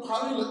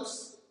 how he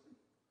looks.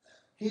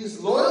 He's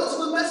loyal to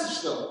the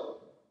message, though.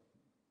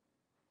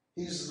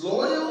 He's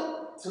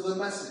loyal to the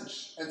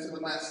message and to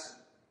the master.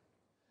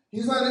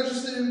 He's not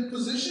interested in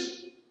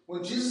position.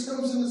 When Jesus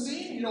comes in the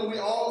scene, we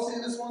all say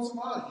this once in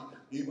a while.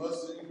 He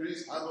must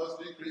increase, I must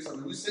decrease.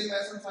 We sing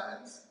that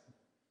sometimes.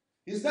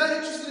 He's not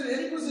interested in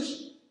any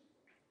position.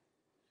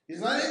 He's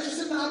not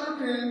interested in outer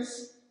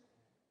appearance.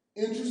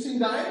 Interesting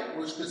diet,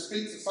 which could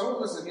speak to some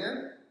of us in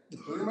here,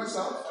 including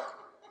myself.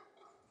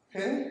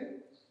 Okay?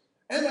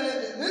 And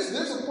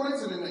there's a point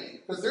to be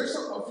made, because there's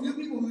a few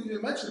people who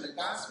even mentioned that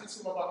God speaks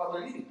to them about how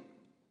they're eating.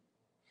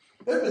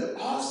 There have been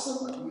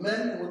awesome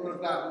men and women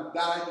of God who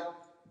died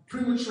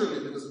prematurely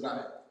because of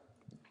diet.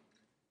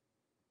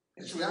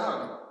 It's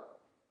reality.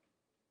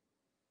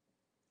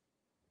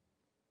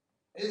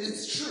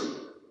 It's true.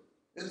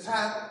 It's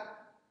happened.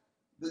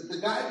 The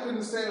guy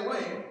couldn't stay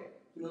away,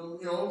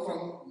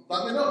 from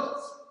Dunkin'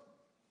 Donuts.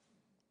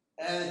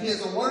 And he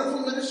has a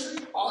wonderful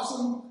ministry,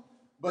 awesome,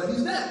 but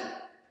he's dead.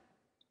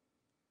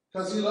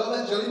 Because he loved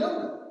that jelly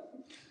donut.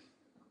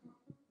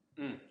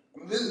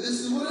 This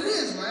is what it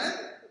is, man.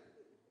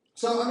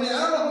 So, I don't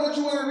know how much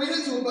you want to read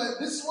into it, but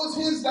this was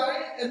his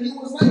diet, and he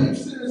was not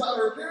interested in his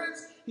outer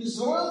appearance. He's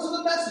loyal to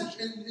the message.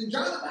 And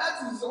John the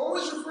Baptist is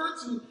always referred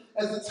to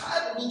as the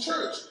type of the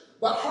church.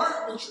 The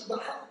heart,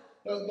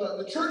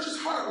 the church's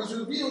heart was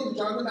revealed in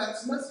John the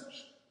Baptist's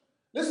message.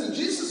 Listen,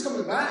 Jesus is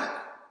coming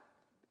back.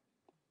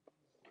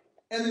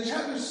 And in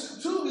chapter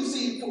 2, we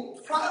see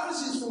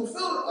prophecies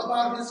fulfilled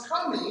about his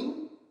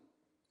coming,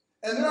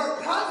 and there are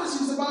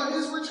prophecies about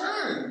his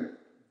return.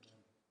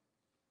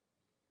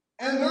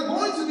 And they're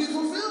going to be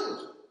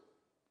fulfilled.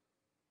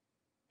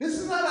 This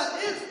is not an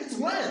if, it's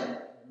when.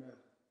 Amen.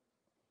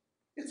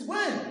 It's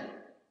when.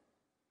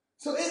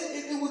 So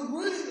it would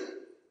really,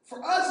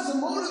 for us as a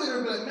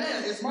motivator, be like,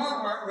 man, is my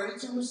heart ready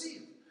to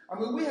receive?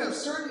 We have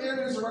certain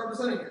areas that are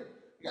represented here.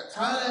 You got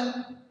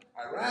Thailand,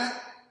 Iraq,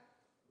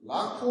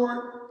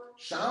 Lockport,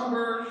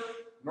 Schaumburg,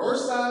 North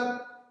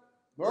Side,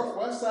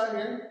 Northwest Side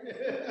here.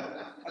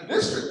 A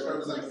district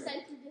represented.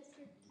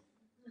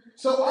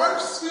 So our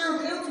sphere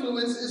of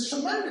influence is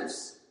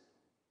tremendous.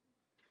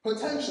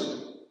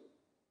 Potentially.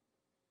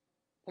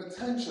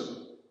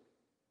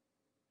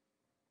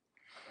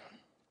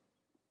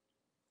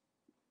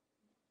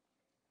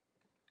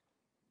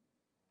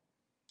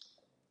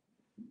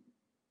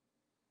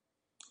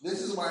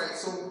 This is why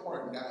it's so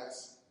important,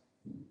 guys,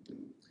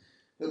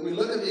 that we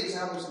look at the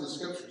examples in the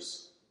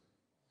scriptures.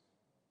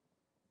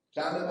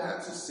 John the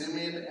Baptist,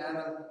 Simeon,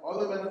 Anna, all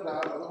the men of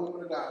God, all the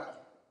women of God,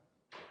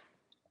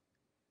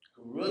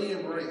 who really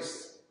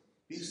embraced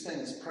these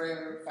things,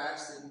 prayer,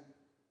 fasting.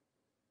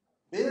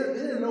 They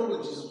didn't know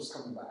when Jesus was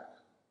coming back.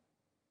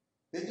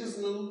 They just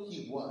knew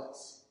he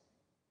was.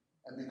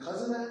 And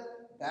because of that,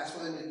 that's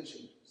where they made the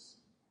changes.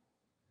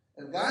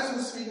 And God's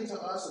been speaking to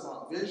us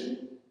about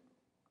vision,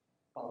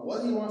 about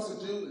what he wants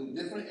to do in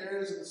different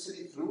areas of the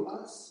city through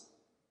us.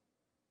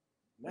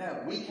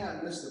 Man, we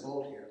can't miss the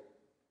boat here.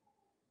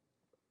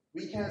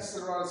 We can't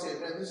sit around and say,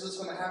 man, this is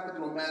going to happen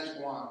through a magic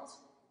wand.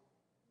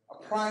 A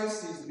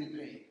price needs to be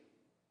paid.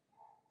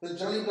 The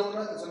jelly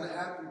donut is going to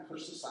have to be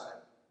pushed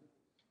aside.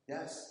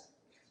 Yes,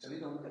 jelly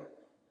donut.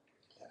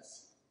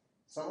 Yes.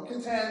 Some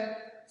contend.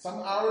 Some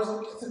hours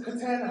to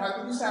contend have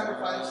to be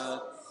sacrificed.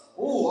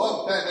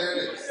 There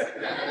it is.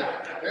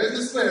 There's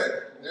the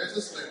spirit. There's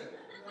the spirit.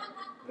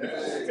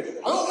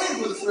 I'm waiting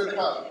for the spirit to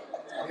come.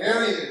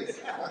 There he is.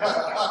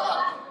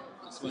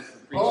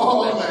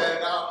 Oh, man.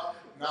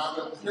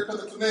 Now, here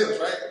comes the tomatoes,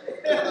 right?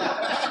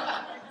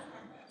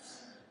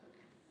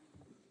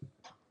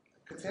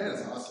 Catan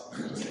is awesome.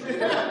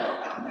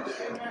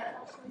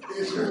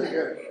 It's really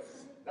good.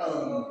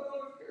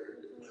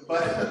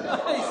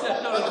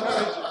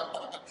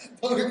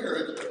 Don't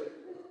encourage it.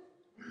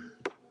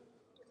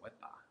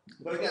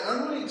 But again,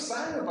 I'm really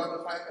excited about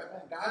the fact that,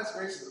 man, God's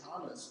grace is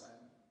on us,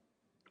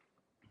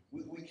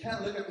 man. We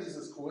can't look at these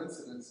as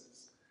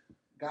coincidences.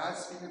 God's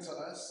speaking to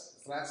us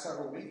these last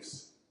several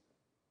weeks.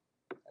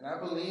 And I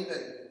believe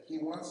that he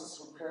wants us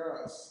to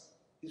prepare us.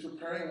 He's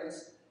preparing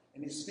us,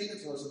 and he's speaking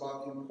to us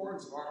about the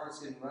importance of our hearts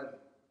getting ready.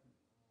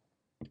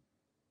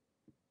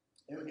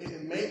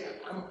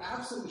 I'm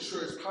absolutely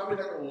sure it's probably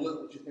not going to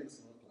look what you think it's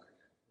going to look like.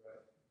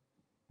 Right.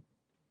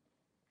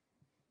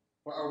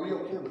 But are we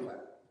okay with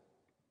that?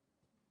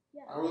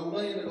 Yeah. Are we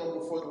willing to go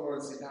before the Lord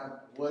and say, God,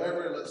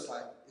 whatever it looks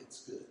like,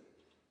 it's good.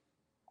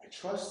 I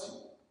trust you.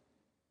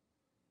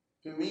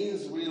 If it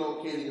means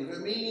relocating, if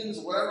it means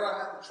whatever I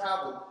have to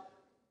travel,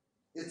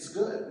 it's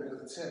good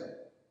because it's him.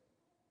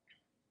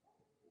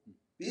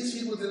 These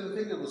people didn't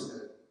think it was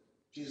good.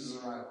 Jesus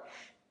arrived.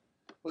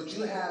 But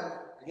you have,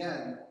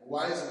 again,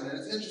 wise men, and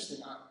it's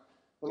interesting.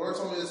 The Lord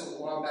told me this a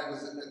while back,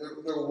 is that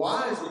they're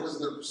wise because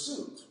of their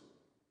pursuit.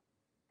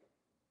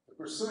 They're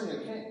pursuing a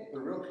king, the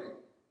real king.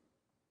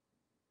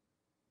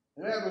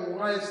 They may have been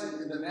wise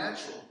in the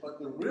natural, but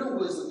the real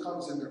wisdom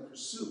comes in their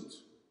pursuit.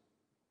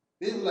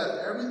 They've left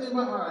everything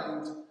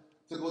behind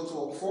to go to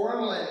a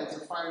foreign land to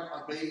find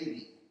a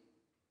baby.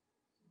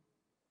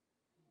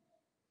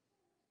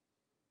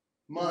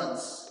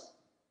 Months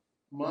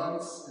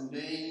and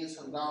days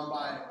have gone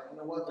by, but you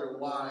know what? They're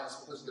wise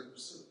because of their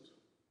pursuit.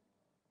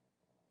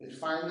 They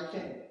find the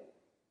king.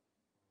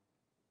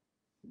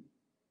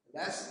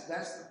 That's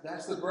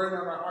the burden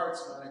on our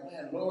hearts. Like,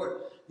 man,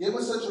 Lord, give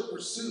us such a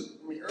pursuit.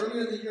 I mean,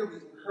 earlier in the year, we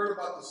heard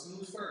about this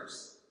new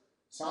thirst.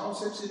 Psalm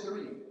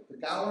 63.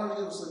 That God wanted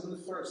to give us a new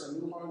thirst, a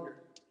new hunger.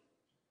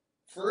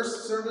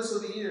 First service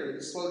of the year, he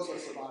spoke to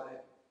us about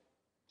it.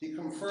 He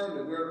confirmed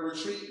it. We were at a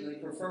retreat, and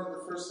he confirmed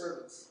the first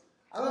service.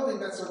 I don't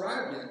think that's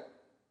arrived yet.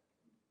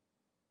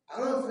 I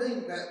don't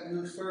think that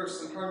new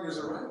thirst and hunger has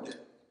arrived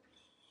yet.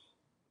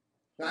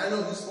 Now, I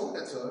know he spoke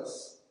that to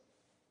us.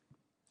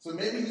 So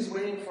maybe he's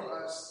waiting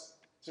for us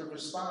to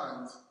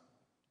respond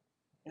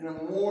in a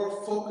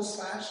more focused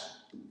fashion.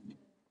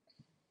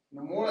 In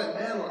a more like,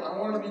 man, I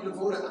want to be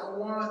devoted. I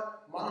want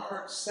my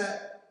heart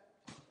set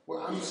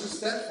where I'm just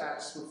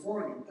steadfast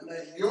before you. And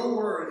that your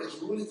word is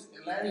really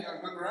landing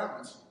on good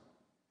ground.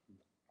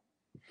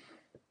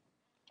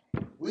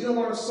 We don't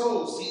want to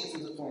sow seeds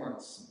into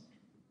thorns.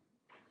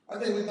 I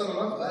think we've done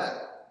enough of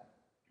that.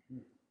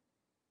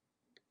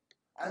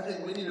 I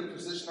think we need to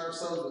position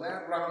ourselves where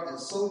that ground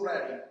is so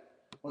ready.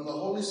 When the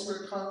Holy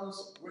Spirit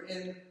comes, we're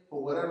in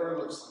for whatever it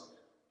looks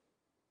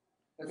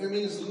like. If it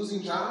means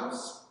losing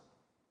jobs.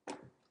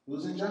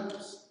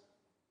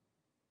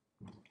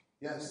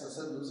 Yes, I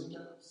said losing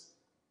jobs.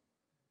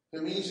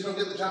 If it means you don't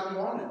get the job you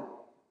wanted.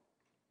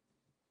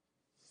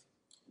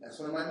 That's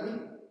what it might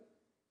mean.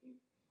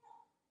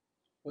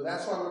 But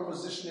that's why we're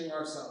positioning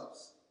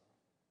ourselves.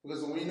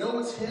 Because when we know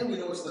it's him, we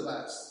know it's the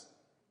best.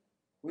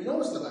 We know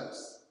it's the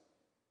best.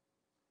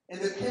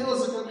 And it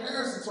pales in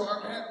comparison to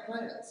our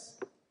plans.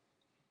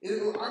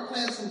 Our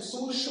plans come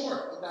so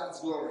short of God's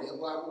glory, of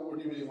what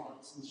he really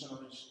wants in this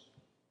generation.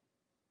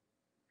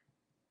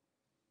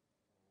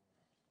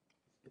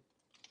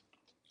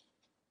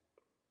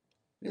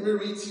 Let me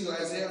read to you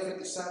Isaiah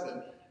 57,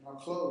 and I'll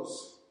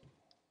close.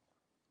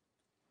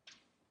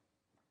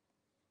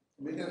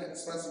 We're going to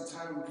spend some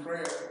time in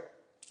prayer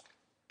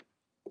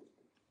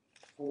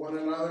for one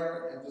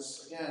another, and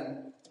just,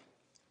 again,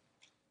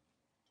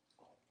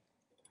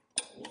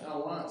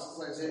 now once.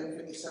 This is Isaiah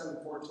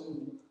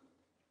 57:14.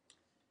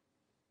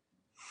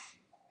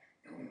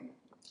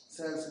 It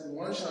says,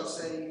 one shall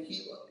say,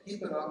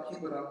 heap it up,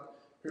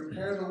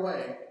 prepare the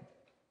way,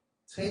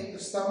 take the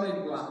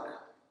stumbling block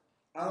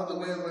out of the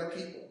way of my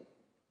people.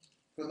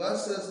 For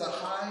thus says the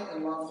high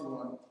and lofty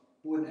one,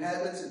 who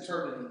inhabits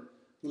eternity,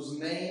 whose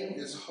name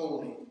is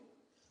holy.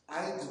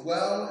 I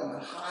dwell in the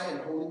high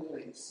and holy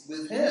place,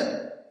 with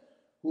him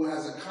who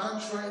has a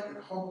contrite and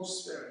humble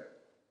spirit,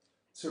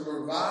 to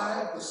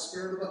revive the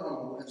spirit of the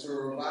humble, and to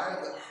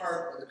revive the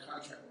heart of the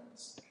contrite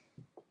ones.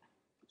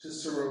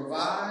 Just to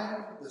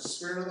revive the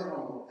spirit of the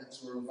humble, and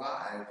to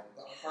revive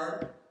the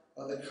heart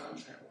of the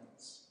contrite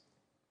ones.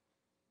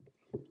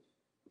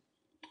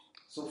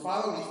 So,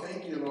 Father, we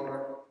thank you,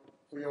 Lord,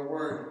 for your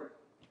word.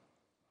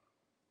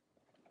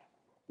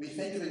 We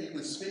thank you that you've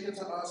been speaking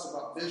to us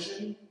about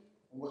vision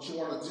and what you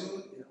want to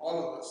do in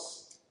all of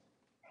us.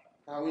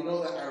 Now, we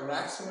know that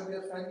Iraq's going to be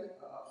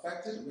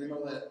affected. We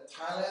know that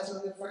Thailand's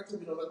going to be affected.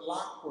 We know that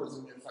Lockport is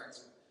going to be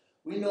affected.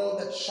 We know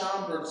that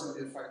Schaumburg is going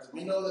to be affected.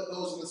 We know that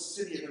those in the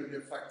city are going to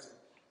be affected.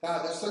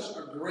 God, there's such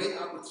a great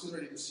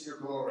opportunity to see your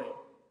glory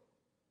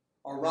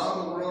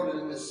around the world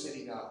and in this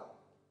city, God.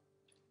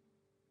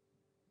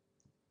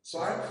 So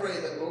I pray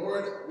that,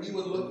 Lord, we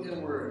would look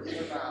inward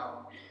even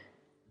now.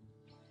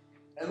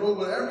 And Lord,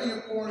 whatever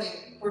you're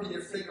putting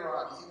your finger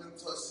on, even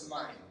to us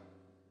tonight,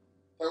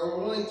 that we're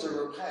willing to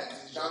repent,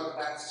 as John the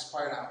Baptist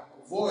cried out,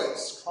 a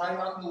voice crying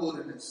out in the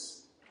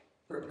wilderness,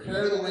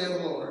 prepare the way of the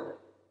Lord.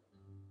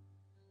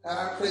 And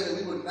I pray that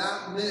we would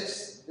not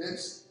miss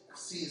this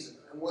season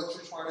and what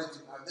you're trying to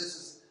do. Now, this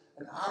is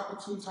an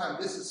opportune time.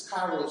 This is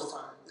Kairos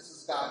time. This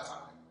is God's time.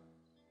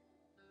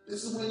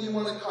 This is when you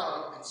want to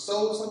come and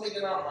sow something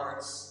in our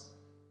hearts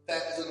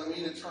that is going to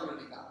mean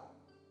eternity, God.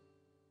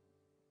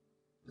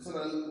 It's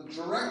going to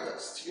direct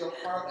us to your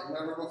heart like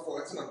never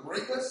before. It's going to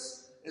break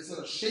us. It's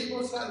going to shape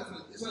us, God.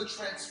 It's going to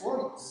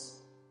transform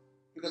us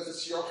because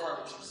it's your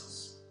heart,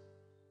 Jesus.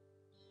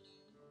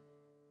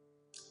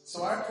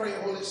 So I pray,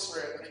 Holy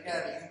Spirit, that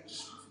again, you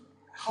just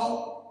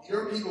help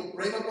your people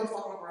break up the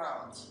fallow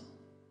ground.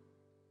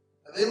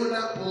 That they would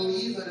not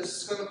believe that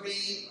it's going to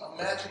be a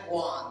magic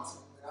wand.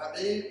 God,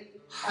 they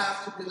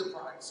have to pay the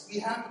price. We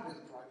have to pay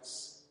the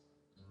price.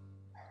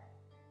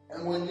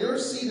 And when your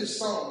seed is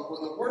sown,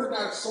 when the word of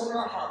God is sown in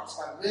our hearts,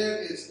 God, there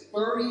is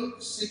 30,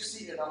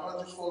 60, and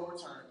 100-fold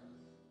return.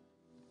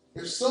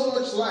 There's so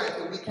much life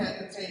that we can't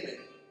contain it.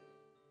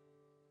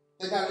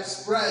 That God, it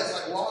spreads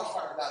like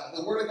wildfire, God.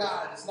 The word of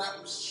God is not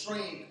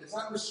restrained. It's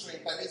not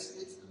restrained, God. It's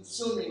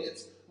consuming.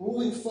 It's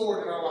moving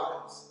forward in our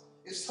lives.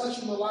 It's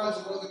touching the lives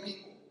of other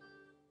people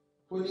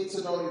who need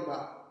to know you,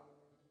 God.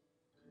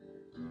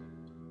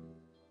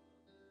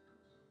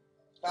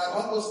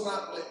 God, help us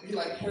not be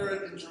like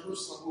Herod in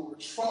Jerusalem, who were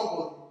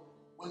troubled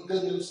when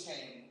good news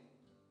came.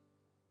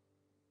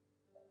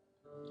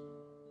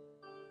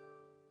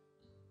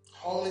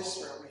 Holy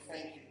Spirit, we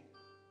thank you.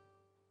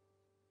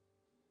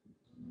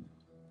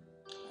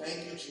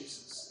 Thank you,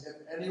 Jesus.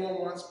 If anyone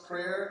wants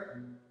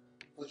prayer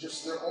for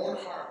just their own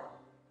heart,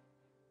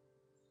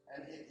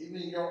 and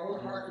even in your own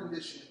heart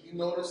condition, if you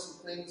notice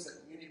some things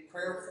that you need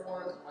prayer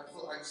for, I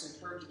feel like I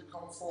encourage you to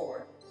come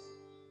forward.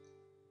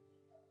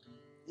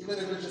 Even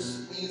if it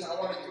just means I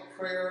want to get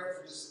prayer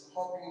for just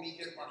helping me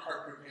get my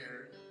heart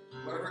prepared,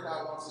 whatever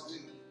God wants to do,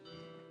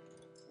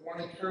 I want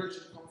to encourage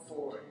you to come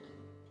forward.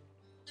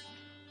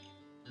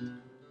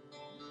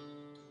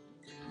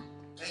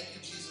 Thank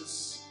you,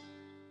 Jesus.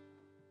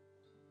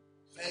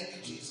 Thank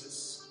you,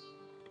 Jesus.